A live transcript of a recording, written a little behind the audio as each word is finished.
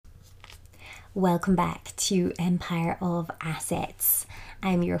Welcome back to Empire of Assets.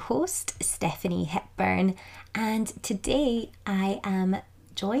 I'm your host, Stephanie Hepburn, and today I am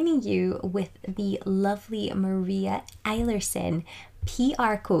joining you with the lovely Maria Eilerson,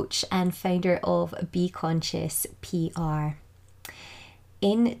 PR coach and founder of Be Conscious PR.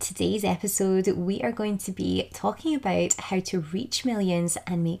 In today's episode, we are going to be talking about how to reach millions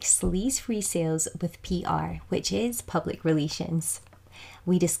and make sleaze-free sales with PR, which is public relations.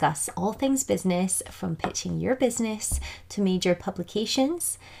 We discuss all things business, from pitching your business to major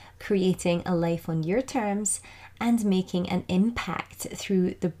publications, creating a life on your terms, and making an impact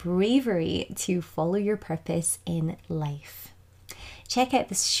through the bravery to follow your purpose in life. Check out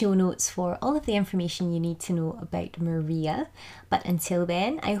the show notes for all of the information you need to know about Maria. But until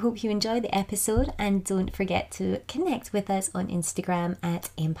then, I hope you enjoy the episode and don't forget to connect with us on Instagram at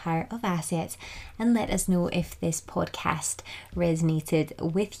Empire of Assets and let us know if this podcast resonated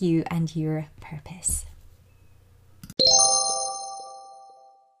with you and your purpose.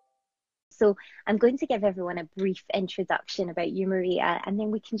 So I'm going to give everyone a brief introduction about you, Maria, and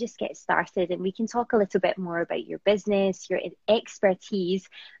then we can just get started and we can talk a little bit more about your business, your expertise,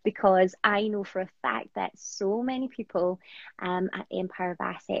 because I know for a fact that so many people at Empire of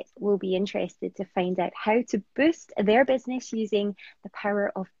Assets will be interested to find out how to boost their business using the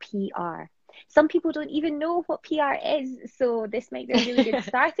power of PR. Some people don't even know what PR is, so this might be a really good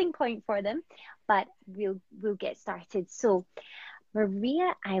starting point for them, but we'll get started. So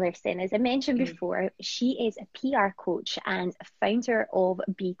Maria Eilerson, as I mentioned before, she is a PR coach and founder of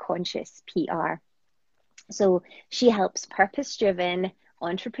Be Conscious PR. So she helps purpose-driven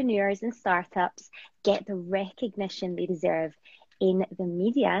entrepreneurs and startups get the recognition they deserve in the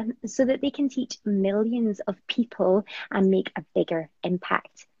media so that they can teach millions of people and make a bigger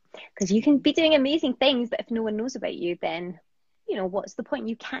impact. Because you can be doing amazing things, but if no one knows about you, then what's the point?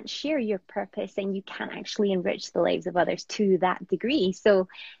 You can't share your purpose and you can't actually enrich the lives of others to that degree. So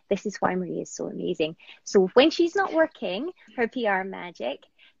this is why Maria is so amazing. So when she's not working her PR magic,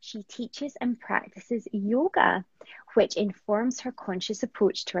 she teaches and practices yoga, which informs her conscious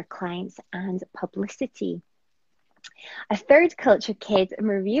approach to her clients and publicity. A third culture kid,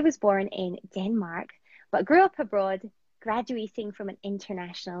 Maria was born in Denmark, but grew up abroad, graduating from an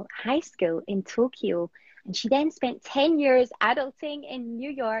international high school in Tokyo. And she then spent 10 years adulting in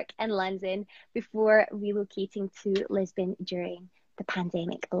New York and London before relocating to Lisbon during the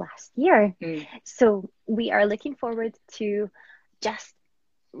pandemic last year. So we are looking forward to just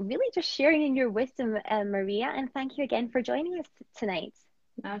sharing in your wisdom, Maria. And thank you again for joining us tonight.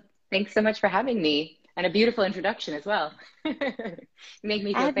 Thanks so much for having me. And a beautiful introduction as well. You make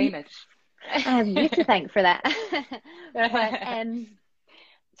me feel famous. I have you to thank for that. But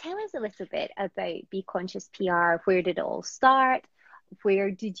tell us a little bit about Be Conscious PR. Where did it all start?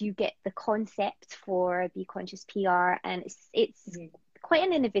 Where did you get the concept for Be Conscious PR? And it's quite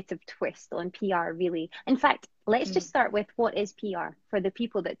an innovative twist on PR, really. In fact, let's just start with what is PR for the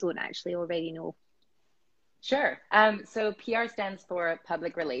people that don't actually already know. Sure. So PR stands for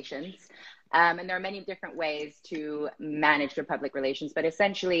public relations. And there are many different ways to manage your public relations, but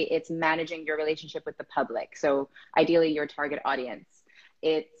essentially it's managing your relationship with the public. So ideally your target audience.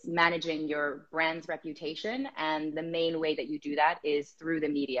 It's managing your brand's reputation. And the main way that you do that is through the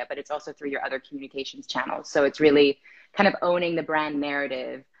media, but it's also through your other communications channels. So it's really kind of owning the brand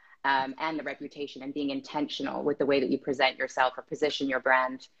narrative and the reputation and being intentional with the way that you present yourself or position your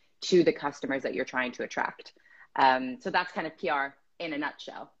brand to the customers that you're trying to attract. So that's kind of PR in a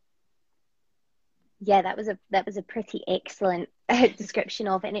nutshell. Yeah, that was a pretty excellent description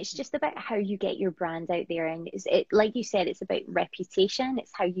of it. And it's just about how you get your brand out there. And like you said, it's about reputation.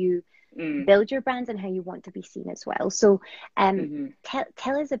 It's how you build your brand and how you want to be seen as well. So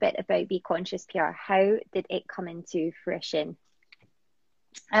tell us a bit about Be Conscious PR. How did it come into fruition?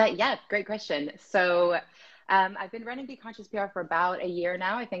 Yeah, great question. So I've been running Be Conscious PR for about a year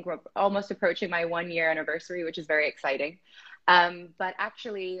now. I think we're almost approaching my 1-year anniversary, which is very exciting. But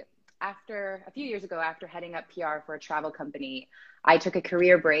actually, after a few years ago, after heading up PR for a travel company, I took a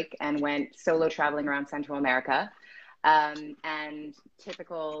career break and went solo traveling around Central America. And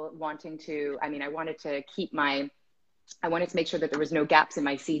typical wanting to, I wanted to make sure that there was no gaps in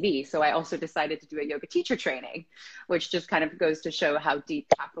my CV. So I also decided to do a yoga teacher training, which just kind of goes to show how deep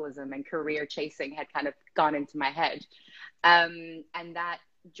capitalism and career chasing had kind of gone into my head. And that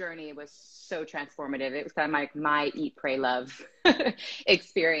journey was so transformative. It was kind of like my eat, pray, love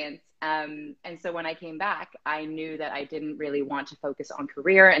experience. And so when I came back, I knew that I didn't really want to focus on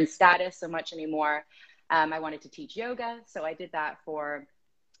career and status so much anymore. I wanted to teach yoga. So I did that for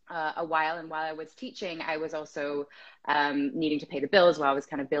a while. And while I was teaching, I was also needing to pay the bills while I was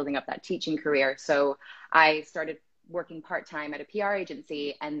kind of building up that teaching career. So I started working part-time at a PR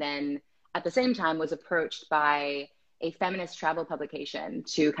agency, and then at the same time was approached by a feminist travel publication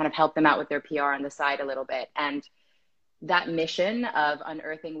to kind of help them out with their PR on the side a little bit. And that mission of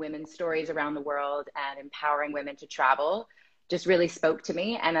unearthing women's stories around the world and empowering women to travel just really spoke to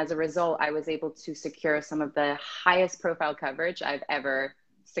me. And as a result, I was able to secure some of the highest profile coverage I've ever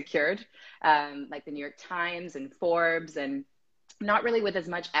secured, like the New York Times and Forbes, and not really with as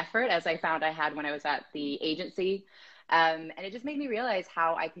much effort as I found I had when I was at the agency. And it just made me realize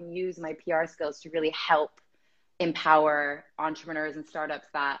how I can use my PR skills to really help empower entrepreneurs and startups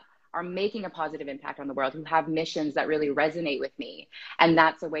that are making a positive impact on the world, who have missions that really resonate with me. And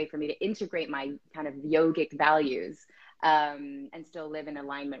that's a way for me to integrate my kind of yogic values, and still live in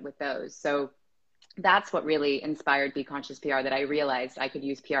alignment with those. So that's what really inspired Be Conscious PR, that I realized I could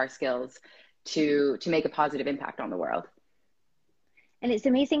use PR skills to make a positive impact on the world. And it's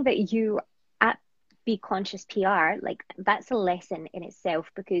amazing that you at Be Conscious PR, like that's a lesson in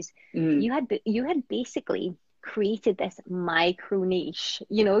itself, because you had basically created this micro niche.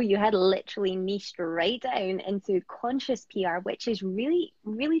 You know, you had literally niched right down into conscious PR, which is really,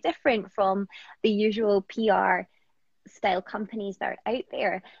 really different from the usual PR style companies that are out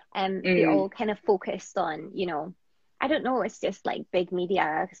there. They all kind of focused on, you know, I don't know, it's just like big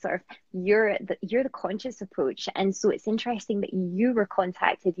media sort of, you're the conscious approach. And so it's interesting that you were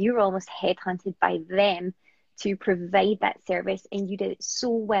contacted, you were almost headhunted by them to provide that service, and you did it so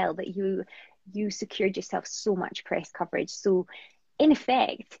well that you secured yourself so much press coverage. So in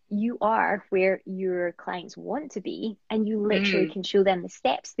effect, you are where your clients want to be, and you literally can show them the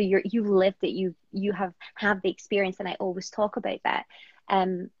steps that you've lived it. You have the experience, and I always talk about that.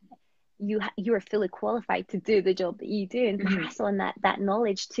 You are fully qualified to do the job that you do, and pass on that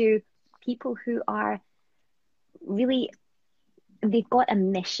knowledge to people who are really, they've got a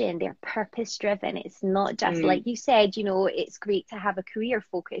mission, they're purpose driven. It's not just like you said, you know, it's great to have a career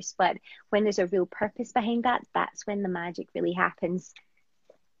focus, but when there's a real purpose behind that, that's when the magic really happens.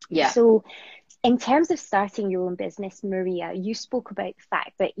 Yeah. So in terms of starting your own business, Maria, you spoke about the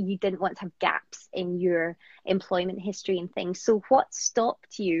fact that you didn't want to have gaps in your employment history and things. So what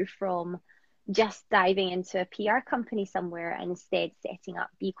stopped you from just diving into a PR company somewhere and instead setting up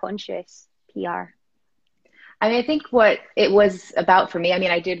Be Conscious PR? I mean, I think what it was about for me, I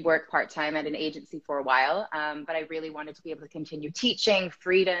mean, I did work part-time at an agency for a while, but I really wanted to be able to continue teaching.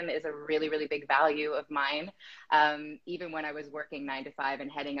 Freedom is a really, really big value of mine. Even when I was working 9 to 5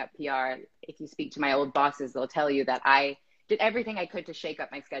 and heading up PR, if you speak to my old bosses, they'll tell you that I did everything I could to shake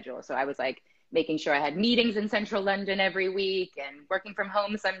up my schedule. So I was like making sure I had meetings in central London every week and working from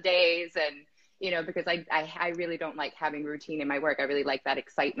home some days. And, you know, because I really don't like having routine in my work. I really like that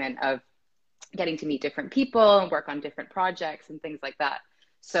excitement of getting to meet different people and work on different projects and things like that.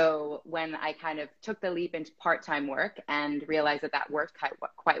 So when I kind of took the leap into part-time work and realized that worked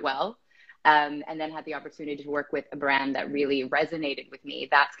quite well, and then had the opportunity to work with a brand that really resonated with me,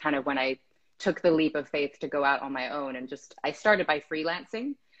 that's kind of when I took the leap of faith to go out on my own. And I started by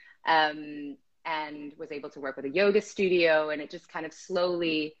freelancing, and was able to work with a yoga studio, and it just kind of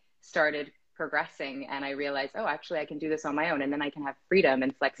slowly started progressing. And I realized, oh, actually I can do this on my own, and then I can have freedom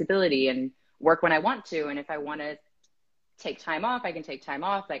and flexibility and work when I want to. And if I want to take time off, I can take time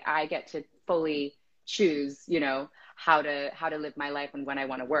off. Like I get to fully choose, you know, how to live my life and when I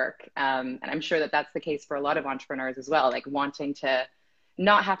want to work. And I'm sure that that's the case for a lot of entrepreneurs as well. Like wanting to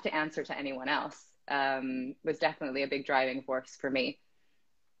not have to answer to anyone else was definitely a big driving force for me.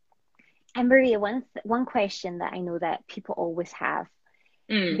 And Maria, one question that I know that people always have,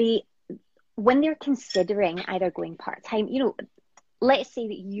 when they're considering either going part-time, you know, let's say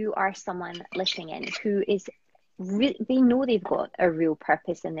that you are someone listening in who is they know they've got a real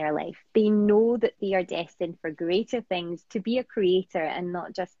purpose in their life. They know that they are destined for greater things, to be a creator and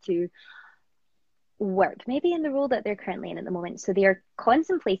not just to work maybe in the role that they're currently in at the moment. So they're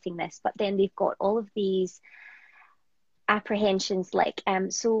contemplating this, but then they've got all of these apprehensions like,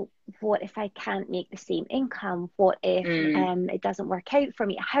 so what if I can't make the same income? What if it doesn't work out for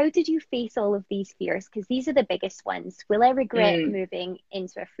me? How did you face all of these fears? Because these are the biggest ones. Will I regret moving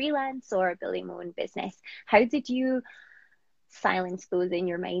into a freelance or building my own business? How did you silence those in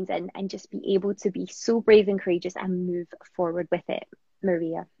your mind and just be able to be so brave and courageous and move forward with it,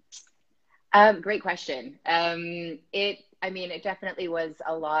 Maria? Great question. It definitely was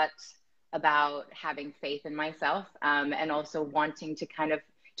a lot about having faith in myself, and also wanting to kind of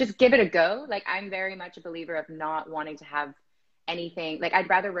just give it a go. Like I'm very much a believer of not wanting to have anything, like I'd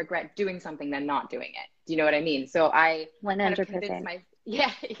rather regret doing something than not doing it. Do you know what I mean? So I 100%.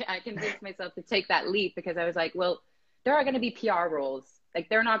 yeah, yeah, I convinced myself to take that leap because I was like, well, there are going to be PR roles. Like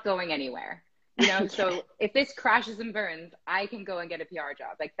they're not going anywhere, you know? Yeah. So if this crashes and burns, I can go and get a PR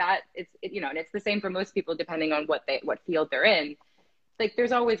job like that. You know, and it's the same for most people, depending on what field they're in. Like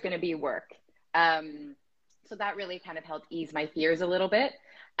there's always going to be work. Um, so that really kind of helped ease my fears a little bit.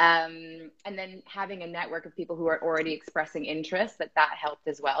 And then having a network of people who are already expressing interest, that helped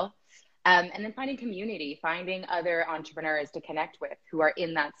as well. And then finding community, finding other entrepreneurs to connect with who are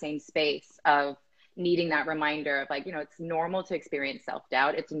in that same space of needing that reminder of like, you know, it's normal to experience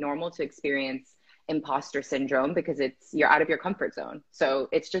self-doubt. It's normal to experience imposter syndrome because you're out of your comfort zone. So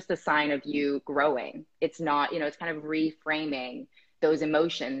it's just a sign of you growing. It's not, you know, it's kind of reframing those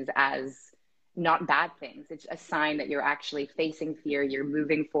emotions as not bad things. It's a sign that you're actually facing fear, you're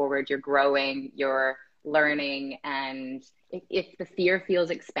moving forward, you're growing, you're learning. And if the fear feels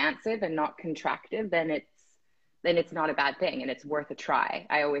expansive and not contractive, then it's not a bad thing and it's worth a try.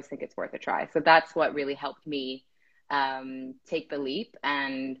 I always think it's worth a try. So that's what really helped me take the leap,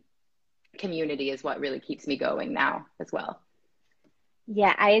 and community is what really keeps me going now as well.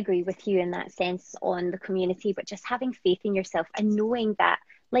 Yeah, I agree with you in that sense on the community, but just having faith in yourself and knowing that,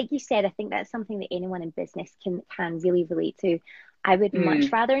 like you said, I think that's something that anyone in business can really relate to. I would much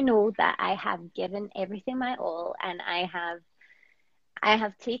Mm, rather know that I have given everything my all and I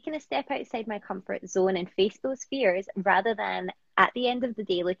have taken a step outside my comfort zone and faced those fears rather than at the end of the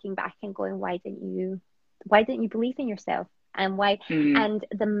day looking back and going, why didn't you believe in yourself? And why? mm, And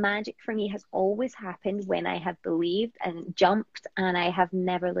the magic for me has always happened when I have believed and jumped and I have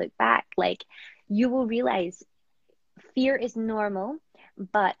never looked back. Like you will realize fear is normal,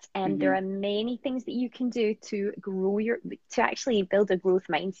 but there mm-hmm, are many things that you can do to to actually build a growth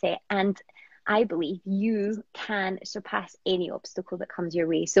mindset. And I believe you can surpass any obstacle that comes your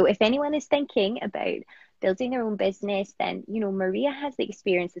way. So if anyone is thinking about building their own business, then, you know, Maria has the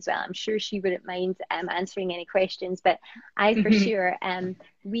experience as well. I'm sure she wouldn't mind answering any questions, but I for mm-hmm, sure,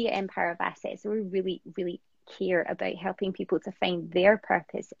 we at Empower of Assets, we really, really care about helping people to find their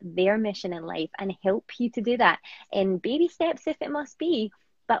purpose, their mission in life, and help you to do that in baby steps if it must be.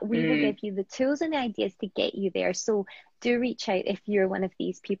 But we will give mm. you the tools and ideas to get you there. So do reach out if you're one of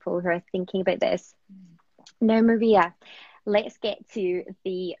these people who are thinking about this. Now, Maria, let's get to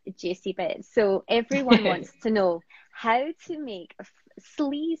the juicy bit. So everyone wants to know how to make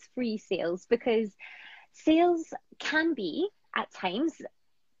sleaze-free sales, because sales can be at times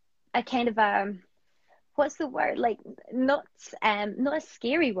a kind of a, what's the word, like, not a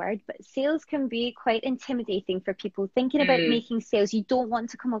scary word, but sales can be quite intimidating for people thinking about Mm. making sales. You don't want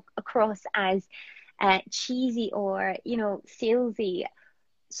to come across as cheesy or, you know, salesy.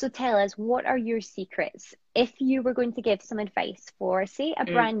 So tell us, what are your secrets if you were going to give some advice for, say, a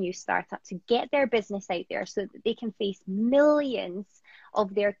Mm. brand new startup to get their business out there so that they can face millions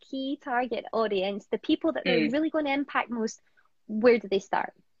of their key target audience, the people that they're Mm. really going to impact most? Where do they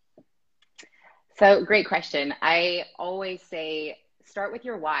start? So great question. I always say start with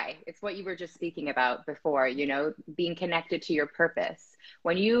your why. It's what you were just speaking about before, you know, being connected to your purpose.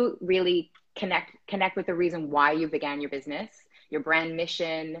 When you really connect with the reason why you began your business, your brand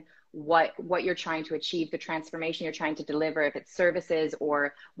mission, what you're trying to achieve, the transformation you're trying to deliver, if it's services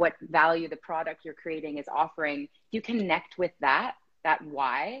or what value the product you're creating is offering, you connect with that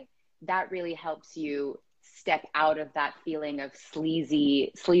why, that really helps you step out of that feeling of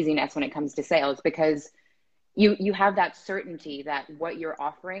sleaziness when it comes to sales, because you have that certainty that what you're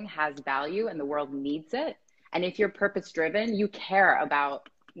offering has value and the world needs it. And if you're purpose driven, you care about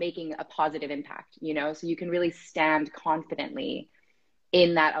making a positive impact, you know, so you can really stand confidently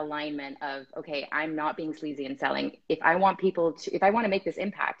in that alignment of, okay, I'm not being sleazy in selling. If I want to make this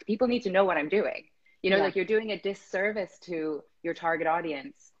impact, people need to know what I'm doing. You know, Yeah. like you're doing a disservice to your target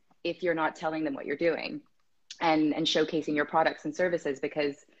audience if you're not telling them what you're doing and showcasing your products and services,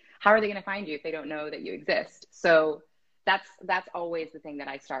 because how are they going to find you if they don't know that you exist? So that's always the thing that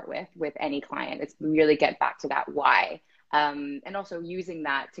I start with any client. It's really get back to that why. And also using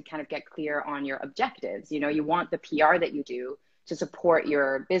that to kind of get clear on your objectives. You know, you want the PR that you do to support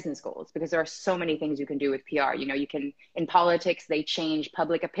your business goals, because there are so many things you can do with PR. You know, you can, in politics, they change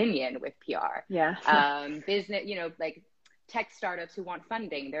public opinion with PR. Yeah. Business, you know, like tech startups who want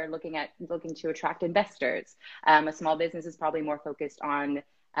funding, they're looking to attract investors. A small business is probably more focused on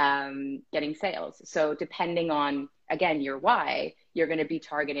getting sales. So depending on, again, your why, you're going to be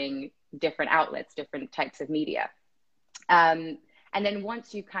targeting different outlets, different types of media. Um, and then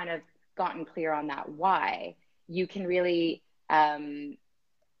once you've kind of gotten clear on that why, you can really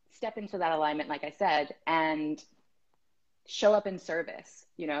step into that alignment, like I said, and show up in service,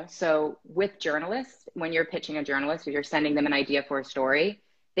 you know? So with journalists, when you're pitching a journalist, or you're sending them an idea for a story,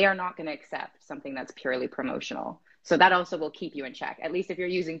 they are not going to accept something that's purely promotional. So that also will keep you in check, at least if you're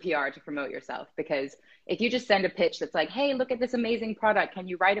using PR to promote yourself. Because if you just send a pitch that's like, hey, look at this amazing product, can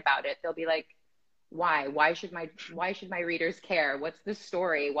you write about it? They'll be like, why? Why should my readers care? What's the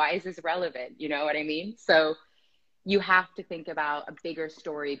story? Why is this relevant? You know what I mean? So you have to think about a bigger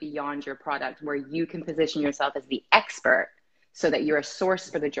story beyond your product, where you can position yourself as the expert so that you're a source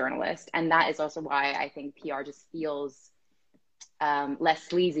for the journalist. And that is also why I think PR just feels less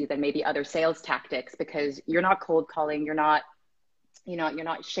sleazy than maybe other sales tactics, because you're not cold calling, you're not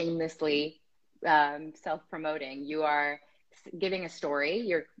shamelessly self-promoting. You are giving a story,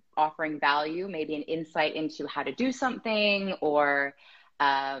 you're offering value, maybe an insight into how to do something, or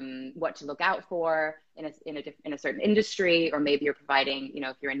what to look out for in a certain industry, or maybe you're providing, you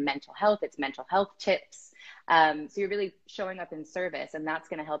know, if you're in mental health, it's mental health tips. So you're really showing up in service, and that's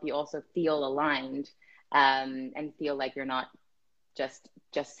going to help you also feel aligned, and feel like you're not just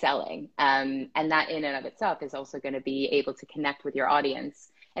selling. And that in and of itself is also going to be able to connect with your audience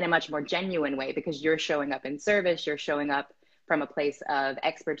in a much more genuine way, because you're showing up in service, you're showing up from a place of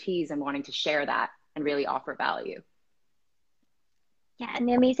expertise and wanting to share that and really offer value. Yeah, and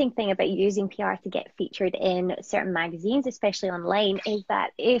the amazing thing about using PR to get featured in certain magazines, especially online, is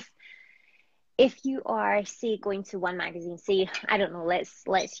that if you are, say, going to one magazine, say, I don't know,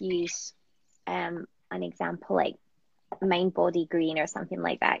 let's use an example like Mind Body Green or something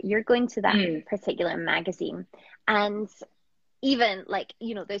like that. You're going to that particular magazine, and even like,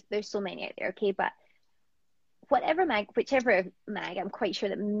 you know, there's so many out there, okay, but whichever mag, I'm quite sure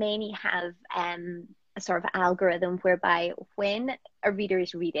that many have a sort of algorithm whereby when a reader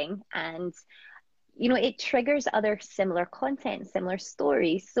is reading, and you know, it triggers other similar content, similar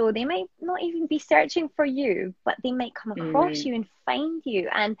stories. So they might not even be searching for you, but they might come across you and find you.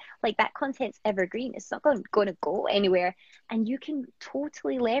 And like, that content's evergreen. It's not going to go anywhere. And you can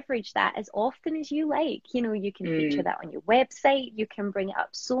totally leverage that as often as you like. You know, you can feature that on your website. You can bring it up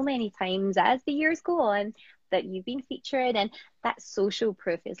so many times as the years go on that you've been featured. And that social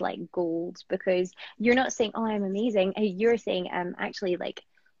proof is like gold, because you're not saying, oh, I'm amazing. You're saying, actually, like,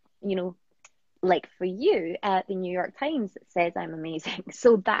 you know, like for you, the New York Times says I'm amazing.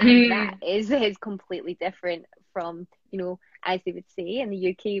 So that is completely different from, you know, as they would say in the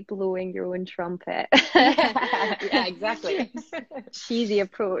UK, blowing your own trumpet. Yeah, exactly. Cheesy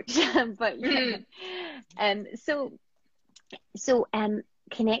approach. But yeah. So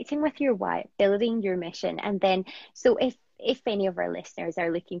connecting with your why, building your mission, and then, so if any of our listeners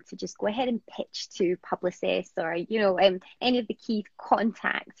are looking to just go ahead and pitch to publicists, or, you know, any of the key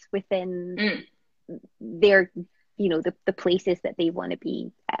contacts within their, you know, the places that they want to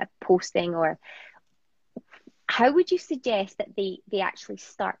be posting, or how would you suggest that they actually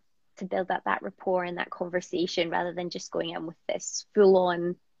start to build up that rapport and that conversation, rather than just going in with this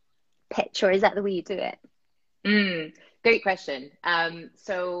full-on pitch? Or is that the way you do it? Great question.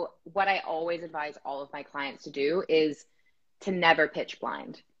 So what I always advise all of my clients to do is to never pitch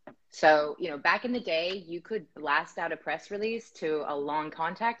blind. So, you know, back in the day, you could blast out a press release to a long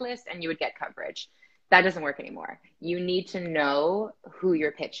contact list and you would get coverage. That doesn't work anymore. You need to know who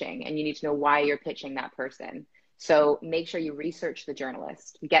you're pitching, and you need to know why you're pitching that person. So make sure you research the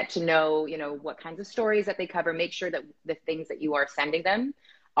journalist, get to know, you know, what kinds of stories that they cover, make sure that the things that you are sending them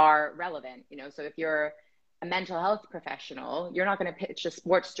are relevant. You know, so if you're a mental health professional, you're not going to pitch a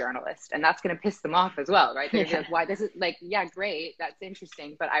sports journalist, and that's going to piss them off as well, right? They're like, why? This is like, yeah, great, that's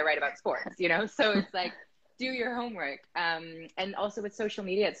interesting, but I write about sports, you know? So it's like, do your homework. And also with social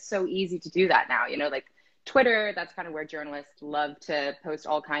media, it's so easy to do that now, you know, like Twitter, that's kind of where journalists love to post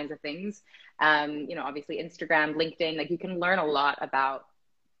all kinds of things. You know, obviously Instagram, LinkedIn, like you can learn a lot about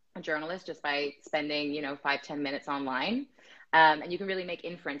a journalist just by spending, you know, 5-10 minutes online. And you can really make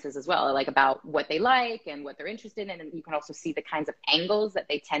inferences as well, like about what they like and what they're interested in. And you can also see the kinds of angles that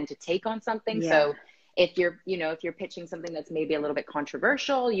they tend to take on something. Yeah. So if you're, you know, if you're pitching something that's maybe a little bit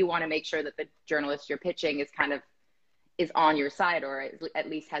controversial, you want to make sure that the journalist you're pitching is on your side, or at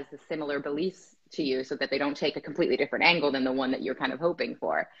least has the similar beliefs to you, so that they don't take a completely different angle than the one that you're kind of hoping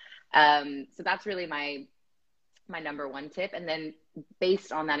for. So that's really my number one tip. And then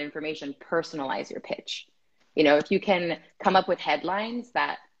based on that information, personalize your pitch. You know, if you can come up with headlines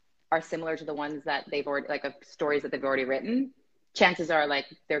that are similar to the ones that they've already, like, stories that they've already written, chances are, like,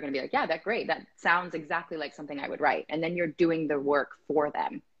 they're going to be like, yeah, that's great. That sounds exactly like something I would write. And then you're doing the work for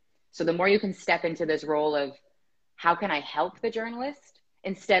them. So the more you can step into this role of how can I help the journalist,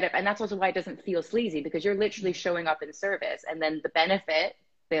 instead of, and that's also why it doesn't feel sleazy, because you're literally showing up in service. And then the benefit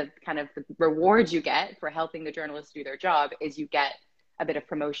the kind of the reward you get for helping the journalists do their job is you get a bit of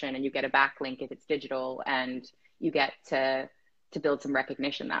promotion and you get a backlink if it's digital, and you get to build some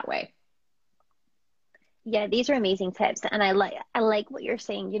recognition that way. Yeah, these are amazing tips. And I like what you're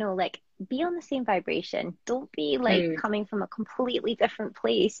saying, like be on the same vibration. Don't be like Mm, coming from a completely different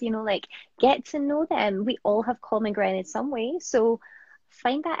place, like get to know them. We all have common ground in some way. So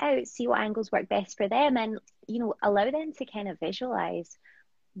find that out, see what angles work best for them, and allow them to kind of visualize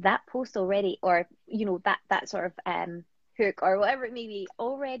that post already, or that sort of hook or whatever it may be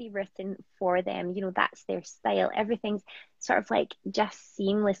already written for them. That's their style. Everything's sort of like just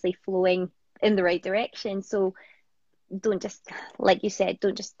seamlessly flowing in the right direction. So don't just, like you said,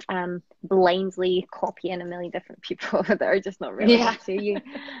 don't just blindly copy in a million different people that are just not yeah. relevant to you.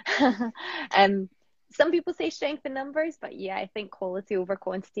 um some people say strength in numbers, but yeah, I think quality over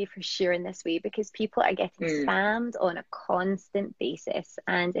quantity for sure in this way, because people are getting Mm, spammed on a constant basis.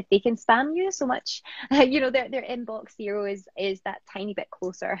 And if they can spam you so much, their inbox zero is that tiny bit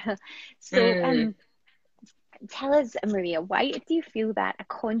closer. So mm. tell us, Maria, why do you feel that a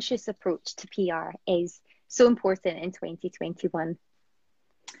conscious approach to PR is so important in 2021?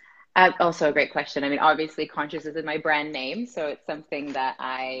 Also a great question. I mean, obviously, conscious is in my brand name, so it's something that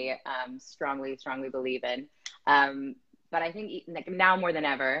I strongly, strongly believe in. Um, but I think like now more than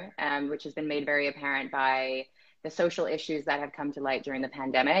ever, which has been made very apparent by the social issues that have come to light during the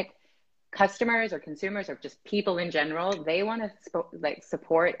pandemic, customers or consumers or just people in general, they want to like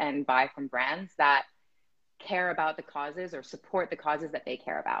support and buy from brands that care about the causes or support the causes that they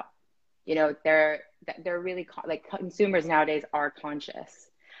care about. They're really like consumers nowadays are conscious,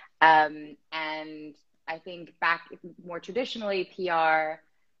 and I think back more traditionally, PR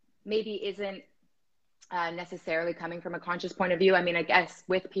maybe isn't necessarily coming from a conscious point of view. I mean, I guess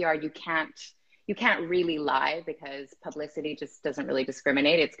with PR you can't really lie because publicity just doesn't really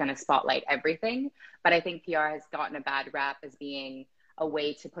discriminate. It's going to spotlight everything. But I think PR has gotten a bad rap as being a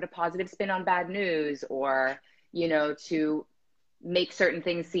way to put a positive spin on bad news, or to make certain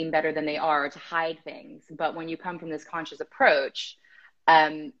things seem better than they are, or to hide things. But when you come from this conscious approach,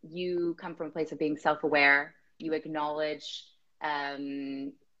 you come from a place of being self-aware. You acknowledge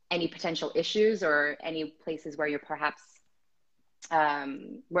any potential issues or any places where you're perhaps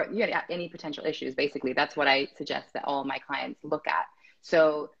any potential issues. Basically, that's what I suggest that all my clients look at,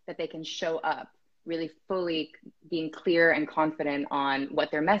 so that they can show up really fully being clear and confident on what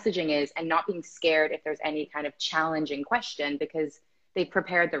their messaging is, and not being scared if there's any kind of challenging question, because they've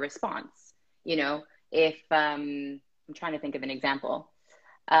prepared the response. If I'm trying to think of an example,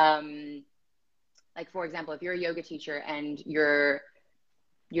 um, like for example, if you're a yoga teacher and you're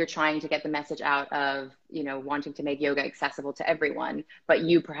trying to get the message out of wanting to make yoga accessible to everyone, but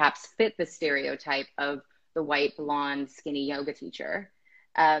you perhaps fit the stereotype of the white blonde skinny yoga teacher,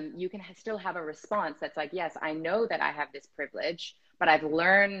 you can still have a response that's like, yes, I know that I have this privilege, but I've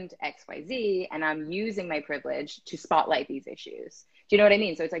learned XYZ and I'm using my privilege to spotlight these issues. Do you know what I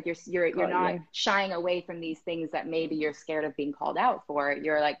mean? So it's like you're Got not you. shying away from these things that maybe you're scared of being called out for.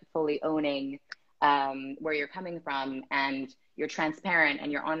 You're like fully owning where you're coming from, and you're transparent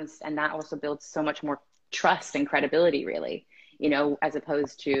and you're honest, and that also builds so much more trust and credibility, really, as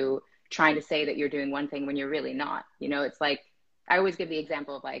opposed to trying to say that you're doing one thing when you're really not. It's like I always give the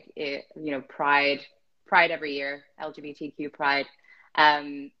example of like Pride every year, LGBTQ Pride.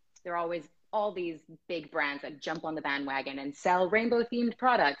 There are always all these big brands that jump on the bandwagon and sell rainbow themed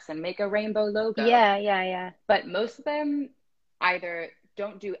products and make a rainbow logo, Yeah, yeah, yeah. but most of them either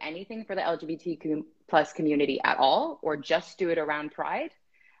don't do anything for the LGBTQ plus community at all, or just do it around Pride.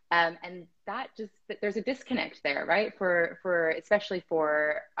 And that just, there's a disconnect there, right? For especially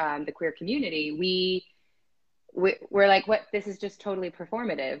for the queer community, we're like, what? This is just totally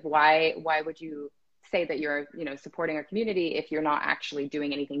performative. Why would you say that you're supporting our community if you're not actually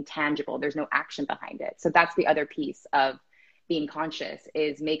doing anything tangible? There's no action behind it. So that's the other piece of being conscious,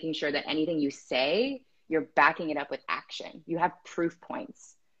 is making sure that anything you say, you're backing it up with action. You have proof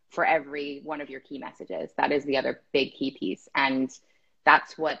points for every one of your key messages. That is the other big key piece. And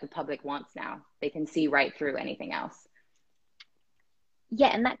that's what the public wants now. They can see right through anything else. Yeah,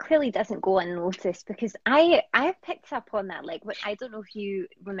 and that clearly doesn't go unnoticed, because I've picked up on that. Like, I don't know if you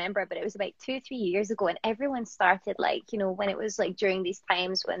remember, but it was about 2 3 years ago, and everyone started like, when it was like during these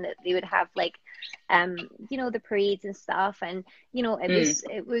times when they would have like, the parades and stuff, and it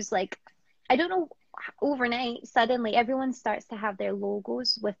Mm, was like, I don't know, overnight suddenly everyone starts to have their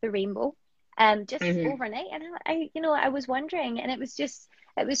logos with the rainbow. just Hmm. overnight. And I was wondering, and it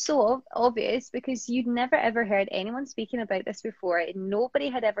was so obvious because you'd never ever heard anyone speaking about this before. And nobody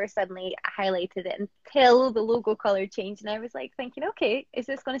had ever suddenly highlighted it until the logo color changed. And I was like thinking, okay, is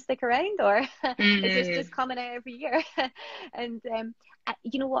this going to stick around, or is this Hmm. just coming out every year? And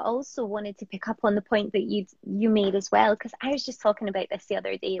you know what? I also wanted to pick up on the point that you made as well, because I was just talking about this the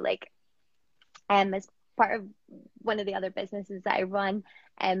other day, like as part of one of the other businesses that I run,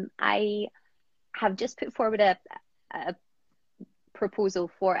 I have just put forward a proposal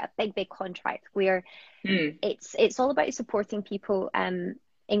for a big contract where Hmm. it's all about supporting people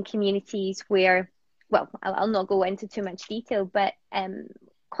in communities where, well, I'll not go into too much detail, but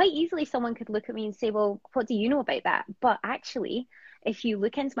quite easily someone could look at me and say, well, what do you know about that? But actually, if you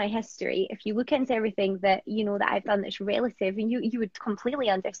look into my history, if you look into everything that you know that I've done that's relative, and you would completely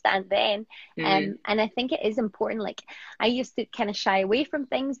understand then. Hmm. And I think it is important. Like, I used to kind of shy away from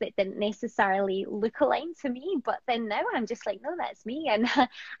things that didn't necessarily look aligned to me, but then now I'm just like, no, that's me, and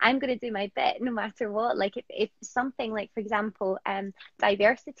I'm going to do my bit no matter what. Like, if something like, for example,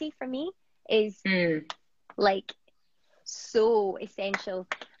 diversity for me is Hmm. like so essential.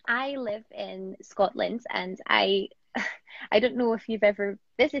 I live in Scotland, and I don't know if you've ever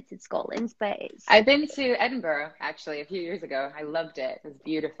visited Scotland, but it's I've been to Edinburgh actually a few years ago. I loved it. It was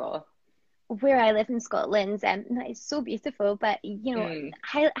beautiful. where I live in Scotland, and it's so beautiful. But Hmm.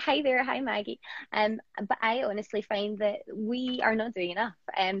 hi there, hi Maggie. But I honestly find that we are not doing enough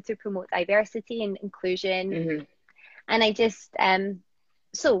to promote diversity and inclusion, Hmm. and I just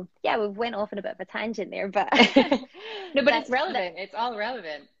so yeah, we went off on a bit of a tangent there, but No, but it's that's that relevant. It's all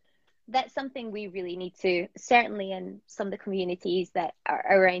relevant. that's something we really need to, certainly in some of the communities that are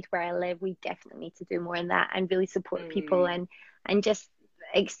around where I live, we definitely need to do more in that and really support people, Mm. and just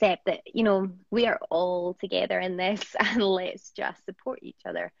accept that we are all together in this and let's just support each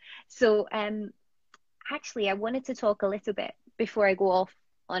other. So actually I wanted to talk a little bit before I go off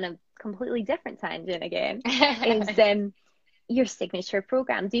on a completely different tangent again, is your signature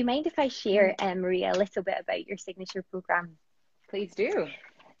program. Do you mind if I share, Maria, a little bit about your signature program? Please do.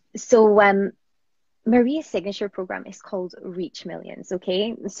 So Maria's signature program is called Reach Millions.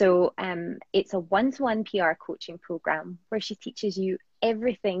 Okay, so it's a one-to-one PR coaching program where she teaches you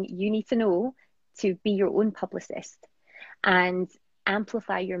everything you need to know to be your own publicist and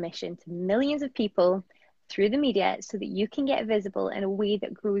amplify your mission to millions of people through the media so that you can get visible in a way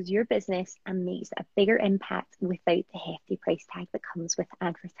that grows your business and makes a bigger impact without the hefty price tag that comes with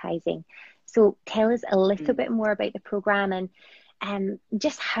advertising. So tell us a little Mm. bit more about the program, and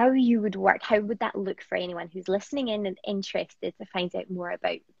just how you would work. How would that look for anyone who's listening in and interested to find out more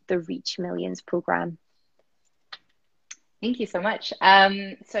about the Reach Millions program? Thank you so much.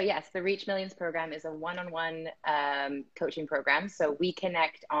 So yes, the Reach Millions program is a one-on-one coaching program. So we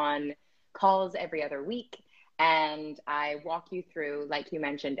connect on calls every other week, and I walk you through, like you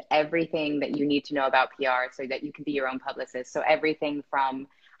mentioned, everything that you need to know about PR so that you can be your own publicist. So everything from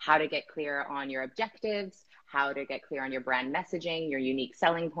how to get clear on your objectives, how to get clear on your brand messaging, your unique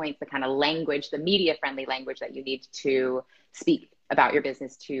selling points, the kind of language, the media-friendly language that you need to speak about your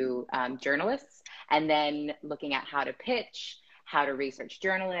business to journalists, and then looking at how to pitch, how to research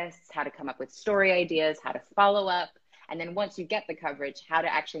journalists, how to come up with story ideas, how to follow up. And then once you get the coverage, how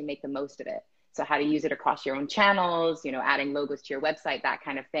to actually make the most of it. So how to use it across your own channels, adding logos to your website, that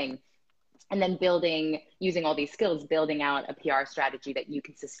kind of thing. And then using all these skills, building out a PR strategy that you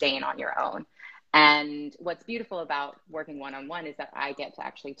can sustain on your own. And what's beautiful about working one-on-one is that I get to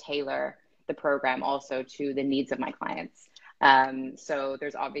actually tailor the program also to the needs of my clients. So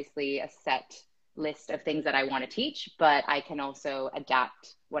there's obviously a set list of things that I want to teach, but I can also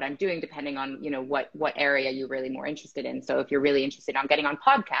adapt what I'm doing depending on, what area you're really more interested in. So if you're really interested in getting on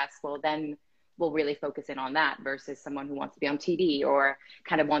podcasts, well, then we'll really focus in on that versus someone who wants to be on TV or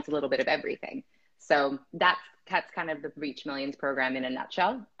kind of wants a little bit of everything. So that's kind of the Reach Millions program in a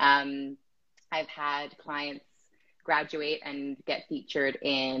nutshell. I've had clients graduate and get featured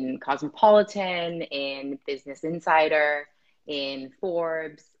in Cosmopolitan, in Business Insider, in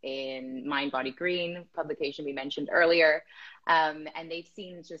Forbes, in Mind Body Green publication we mentioned earlier. And they've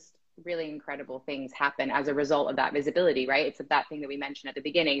seen just really incredible things happen as a result of that visibility, right? It's that thing that we mentioned at the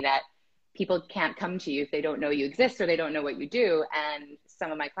beginning, that people can't come to you if they don't know you exist or they don't know what you do. And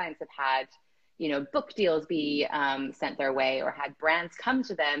some of my clients have had book deals be sent their way, or had brands come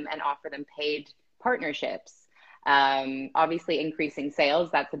to them and offer them paid partnerships. Obviously, increasing sales,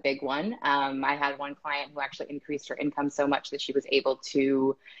 that's a big one. I had one client who actually increased her income so much that she was able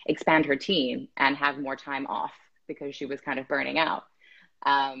to expand her team and have more time off because she was kind of burning out.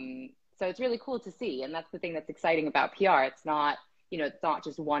 So it's really cool to see. And that's the thing that's exciting about PR. It's not you know, it's not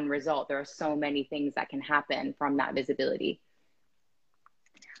just one result. There are so many things that can happen from that visibility.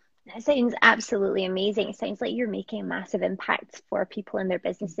 That sounds absolutely amazing. It sounds like you're making a massive impact for people in their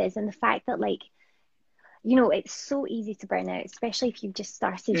businesses. And the fact that, like, you know, it's so easy to burn out, especially if you've just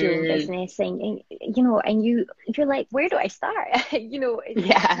started your own Mm, business and you know, and you're like, where do I start? You know, it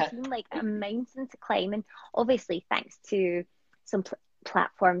can yeah. seem like a mountain to climb. And obviously, thanks to some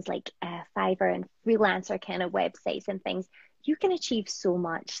platforms like Fiverr and freelancer kind of websites and things, you can achieve so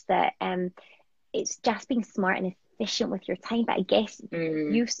much that it's just being smart and efficient with your time. But I guess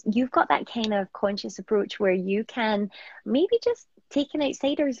Mm, you've got that kind of conscious approach where you can maybe just take an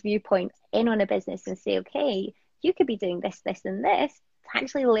outsider's viewpoint in on a business and say, okay, you could be doing this, this, and this to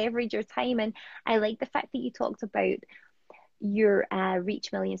actually leverage your time. And I like the fact that you talked about your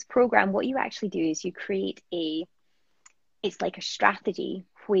Reach Millions program. What you actually do is you create it's like a strategy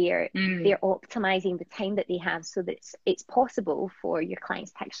where mm, they're optimizing the time that they have so that it's possible for your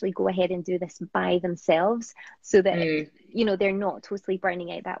clients to actually go ahead and do this by themselves so that, mm. you know, they're not totally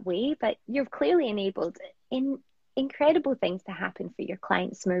burning out that way. But you've clearly enabled incredible things to happen for your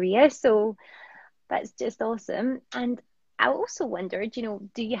clients, Maria. So that's just awesome. And I also wondered, you know,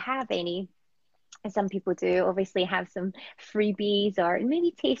 do you have any, as some people do, obviously have some freebies or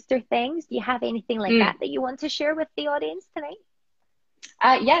maybe taster things? Do you have anything like Mm. that that you want to share with the audience tonight?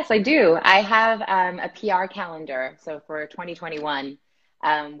 Yes, I do. I have a PR calendar, so for 2021,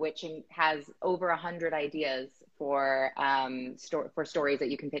 which has over 100 ideas for for stories that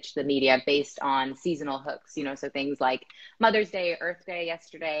you can pitch to the media based on seasonal hooks. You know, so things like Mother's Day, Earth Day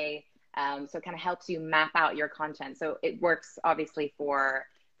yesterday. So it kind of helps you map out your content. So it works obviously for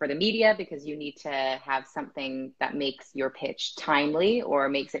the media because you need to have something that makes your pitch timely or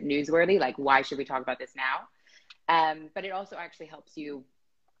makes it newsworthy. Like, why should we talk about this now? But it also actually helps you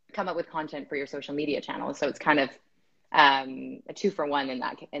come up with content for your social media channels. So it's kind of a two for one in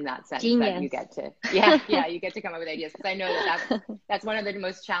that sense that you Genius. get to, yeah, you get to come up with ideas. Because I know that's one of the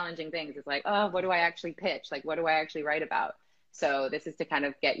most challenging things. Is like, oh, what do I actually pitch? Like, what do I actually write about? So this is to kind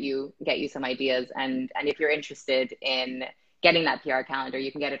of get you some ideas. And if you're interested in getting that PR calendar,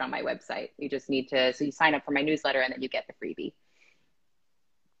 you can get it on my website. You just need to, so you sign up for my newsletter and then you get the freebie.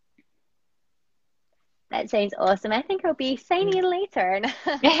 That sounds awesome. I think I'll be signing in later and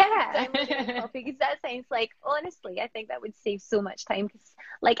Yeah. downloading a copy because that sounds like, honestly, I think that would save so much time because,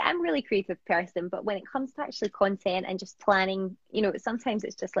 like, I'm a really creative person, but when it comes to actually content and just planning, you know, sometimes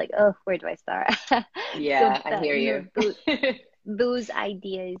it's just like, oh, where do I start? So Yeah, I that, hear you know, you. those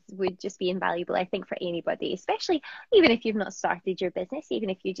ideas would just be invaluable, I think, for anybody, especially even if you've not started your business, even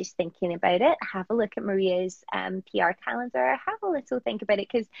if you're just thinking about it, have a look at Maria's PR calendar, have a little think about it,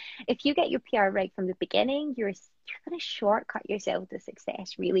 because if you get your PR right from the beginning, you're going to shortcut yourself to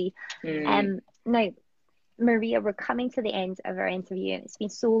success, really. Mm, Now, Maria, we're coming to the end of our interview, and it's been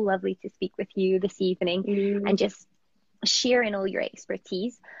so lovely to speak with you this evening mm, and just sharing all your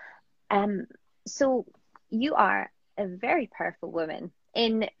expertise. Um, so you are a very powerful woman.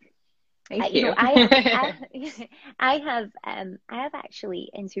 In thank you know, you. I have actually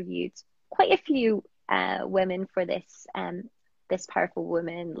interviewed quite a few women for this powerful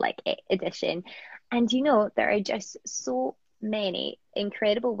woman like edition, and you know there are just so many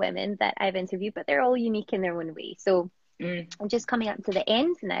incredible women that I've interviewed, but they're all unique in their own way. So Mm, I'm just coming up to the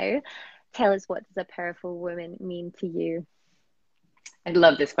end now. Tell us, what does a powerful woman mean to you? I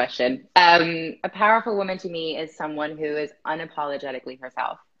love this question. A powerful woman to me is someone who is unapologetically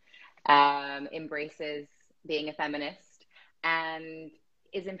herself, embraces being a feminist, and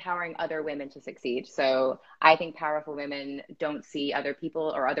is empowering other women to succeed. So I think powerful women don't see other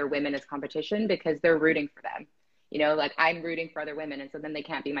people or other women as competition because they're rooting for them. You know, like I'm rooting for other women, and so then they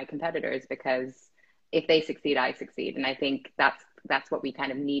can't be my competitors because if they succeed, I succeed. And I think that's what we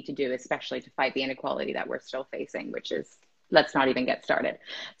kind of need to do, especially to fight the inequality that we're still facing, which is let's not even get started.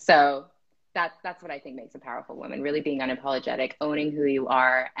 So that's what I think makes a powerful woman, really being unapologetic, owning who you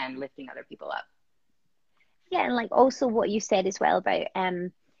are and lifting other people up. Yeah, and like also what you said as well about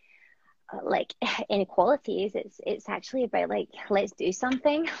like inequalities, it's actually about like, let's do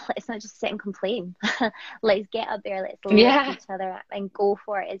something. Let's not just sit and complain. Let's get up there, let's lift Yeah. each other up and go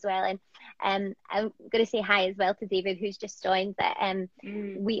for it as well. And I'm going to say hi as well to David, who's just joined, that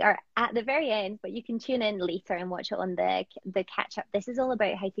Mm, we are at the very end, but you can tune in later and watch it on the catch up. This is all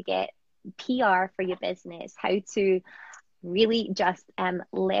about how to get PR for your business, how to really just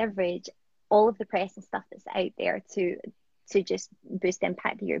leverage all of the press and stuff that's out there to just boost the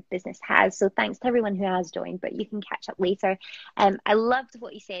impact that your business has. So thanks to everyone who has joined, but you can catch up later. I loved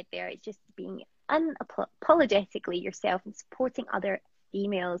what you said there. It's just being unapologetically yourself and supporting other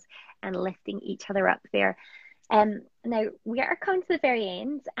females and lifting each other up there. Now we are coming to the very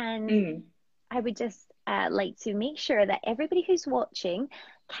end, and Mm. I would just like to make sure that everybody who's watching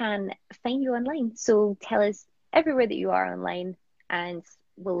can find you online. So tell us everywhere that you are online, and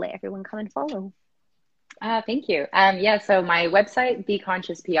we'll let everyone come and follow. Thank you. Yeah, so my website,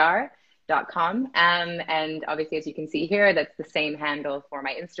 beconsciouspr.com. And obviously, as you can see here, that's the same handle for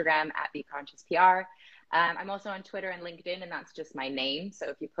my Instagram at beconsciouspr. I'm also on Twitter and LinkedIn, and that's just my name. So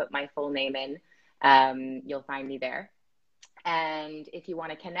if you put my full name in, you'll find me there. And if you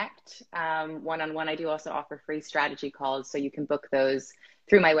want to connect one-on-one, I do also offer free strategy calls. So you can book those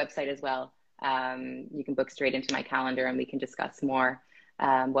through my website as well. You can book straight into my calendar and we can discuss more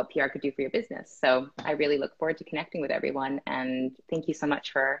what PR could do for your business. So I really look forward to connecting with everyone. And thank you so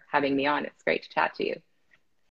much for having me on. It's great to chat to you.